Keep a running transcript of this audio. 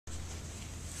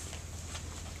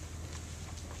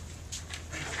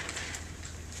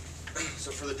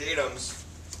for the datums,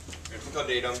 I'm going to click on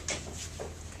datum.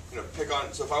 I'm going to pick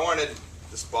on, so if I wanted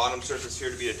this bottom surface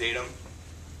here to be a datum,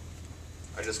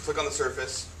 I just click on the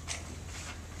surface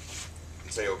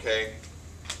and say OK.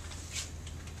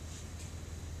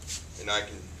 And I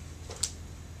can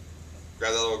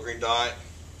grab that little green dot,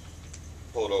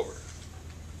 pull it over.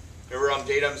 Remember on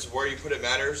datums, where you put it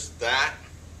matters. That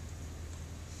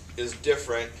is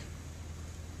different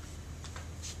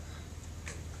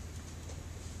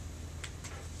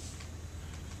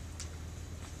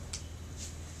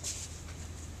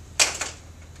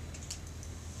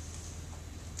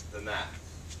than that.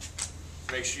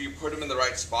 Make sure you put them in the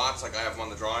right spots like I have them on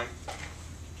the drawing.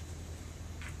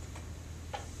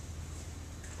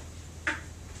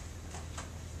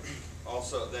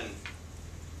 Also, then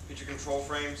feature control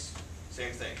frames,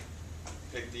 same thing.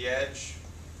 Pick the edge,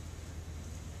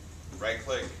 right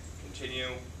click, continue.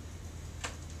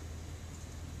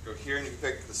 Go here and you can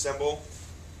pick the symbol.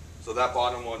 So that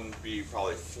bottom one would be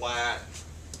probably flat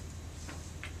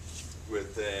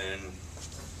within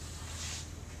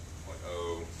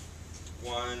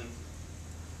 0.01.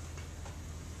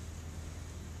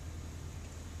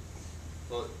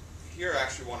 So here I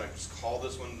actually want to just call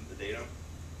this one the datum.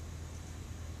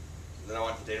 Then I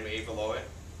want the datum A below it.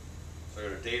 So I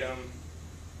go to datum,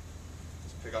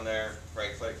 just pick on there,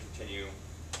 right click, continue,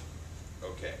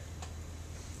 OK.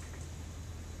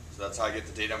 So that's how I get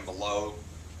the datum below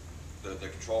the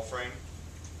control frame.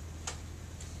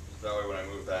 So that way when I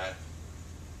move that,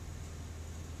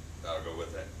 that'll go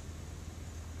with it.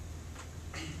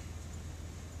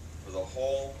 For the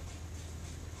whole,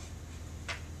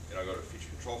 then I'll go to feature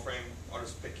control frame. I'll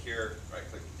just pick here, right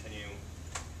click, continue,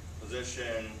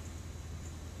 position,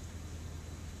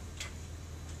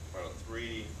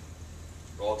 3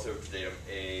 relative to datum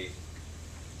A.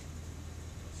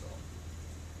 So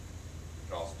you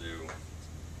can also do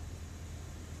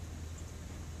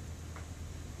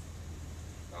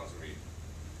that one's going to be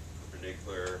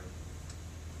perpendicular.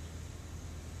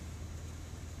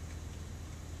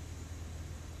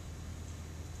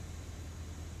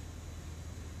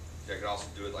 So I can also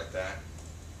do it like that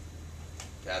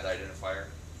to add the identifier.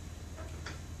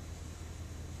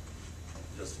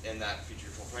 Just in that feature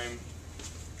control frame,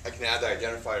 I can add the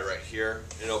identifier right here,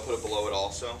 and it'll put it below it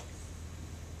also.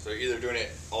 So either doing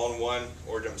it all in one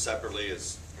or doing them separately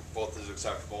is both is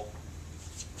acceptable.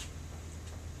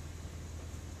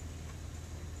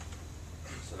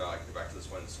 So now I can go back to this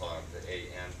one, so I have the A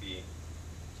and B.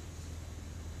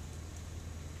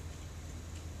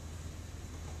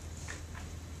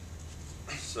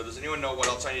 So does anyone know what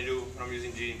else I need to do when I'm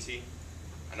using GD&T?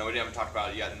 I know we haven't talked about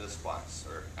it yet in this class,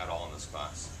 or at all in this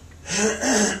class.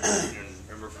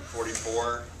 Remember from 44,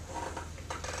 or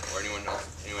anyone else,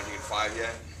 anyone taking 5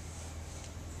 yet?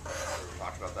 We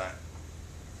talked about that.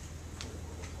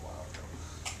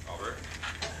 Albert?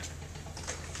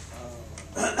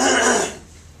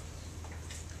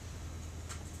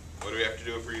 What do we have to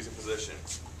do if we're using position?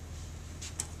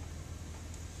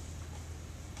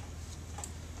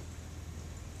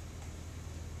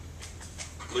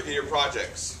 Look at your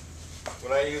projects.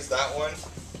 When I use that one,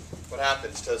 what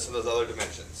happens to some of those other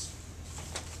dimensions?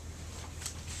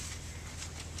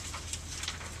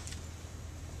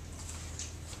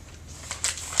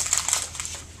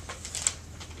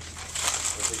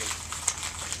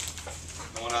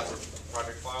 No one has a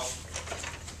project file?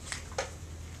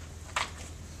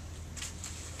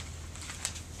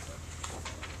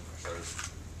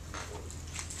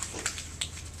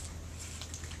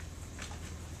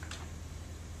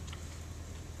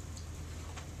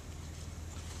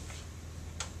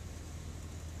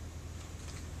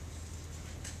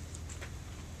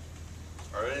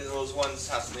 Are any of those ones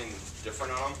have something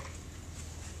different on them?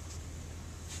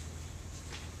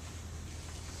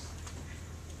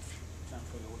 Not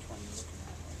clear which one you're looking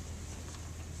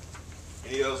at.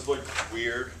 Any of those look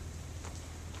weird?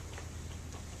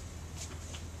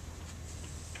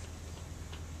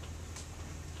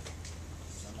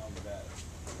 Some of them got.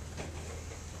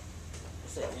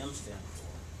 What's that M stand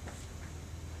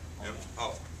for? Yep.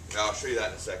 Oh, yeah, I'll show you that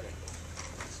in a second.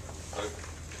 So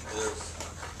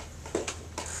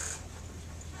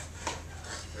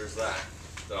there's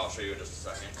that I'll show you in just a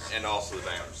second, and also the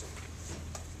diameters.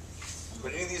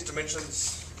 But any of these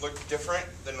dimensions look different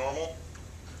than normal?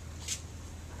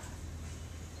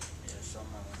 Yeah, some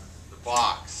of them. The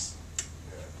box,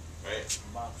 right?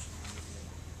 Box.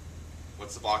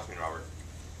 What's the box mean, Robert?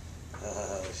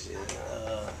 Oh shit.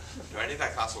 Do I need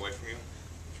that class away from you?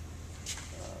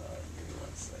 Give me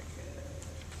 1 second.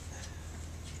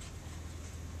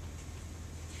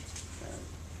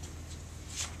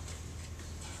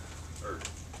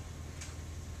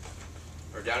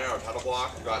 Or down arrow title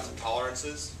block, we've got some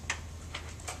tolerances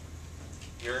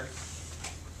here.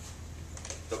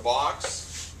 The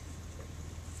box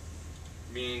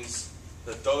means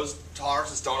that those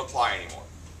tolerances don't apply anymore.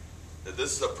 That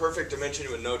this is a perfect dimension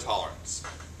with no tolerance.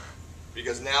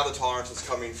 Because now the tolerance is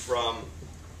coming from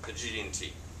the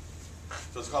GD&T.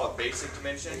 So it's called a basic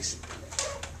dimension. Basic.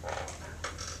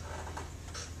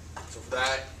 So for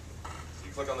that,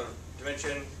 you click on the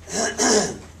dimension,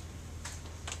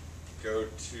 go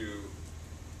to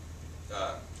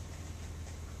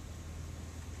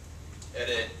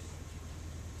edit,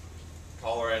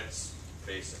 tolerance,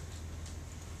 basic.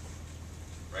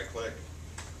 Right click,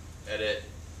 edit,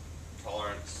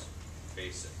 tolerance,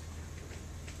 basic.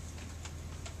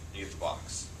 You get the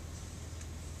box.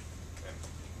 Okay.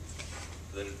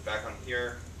 Then back on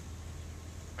here,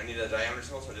 I need a diameter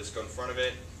symbol, so I just go in front of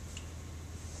it,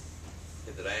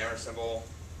 hit the diameter symbol,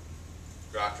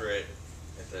 go after it,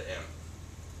 hit the M.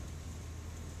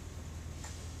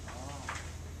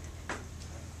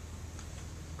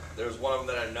 There's one of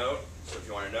them that I note, so if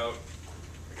you want to note,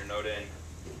 put your note in,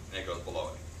 and it goes below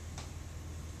it.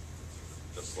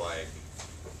 Just like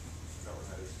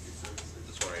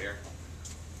this one right here.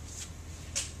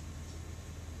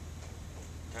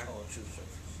 Okay. Oh, true surface.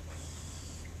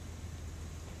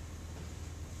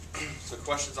 So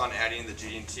questions on adding the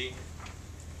GD&T? I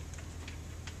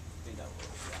think that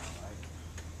works down, right?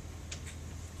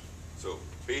 So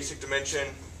basic dimension,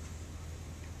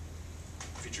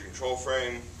 feature control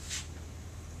frame.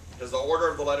 Does the order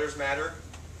of the letters matter?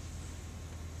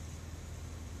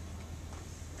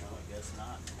 No, I guess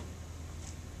not.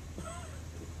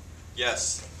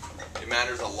 Yes, it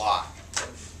matters a lot.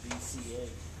 BCA.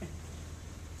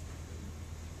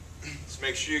 So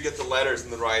make sure you get the letters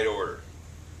in the right order.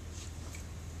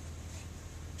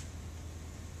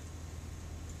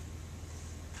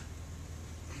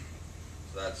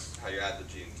 So that's how you add the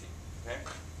GD&T. Okay?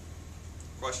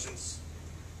 Questions?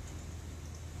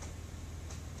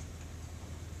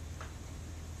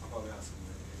 I'll probably ask them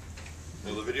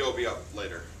later. Well, the video will be up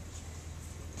later.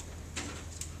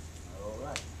 All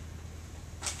right.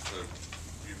 So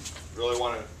you really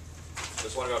want to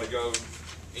just want to be able to go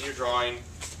in your drawing,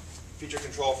 feature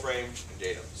control frame, and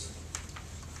datums.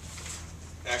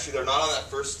 Actually, they're not on that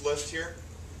first list here,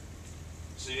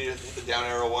 so you need to hit the down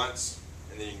arrow once,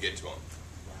 and then you can get to them.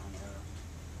 Down arrow.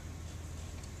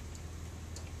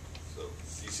 So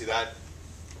you see that?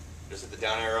 Just hit the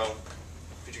down arrow,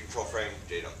 feature control frame,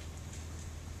 datum.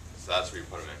 So that's where you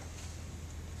put them in.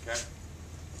 Okay?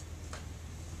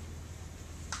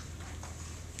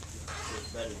 It's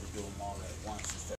better to do them all at once instead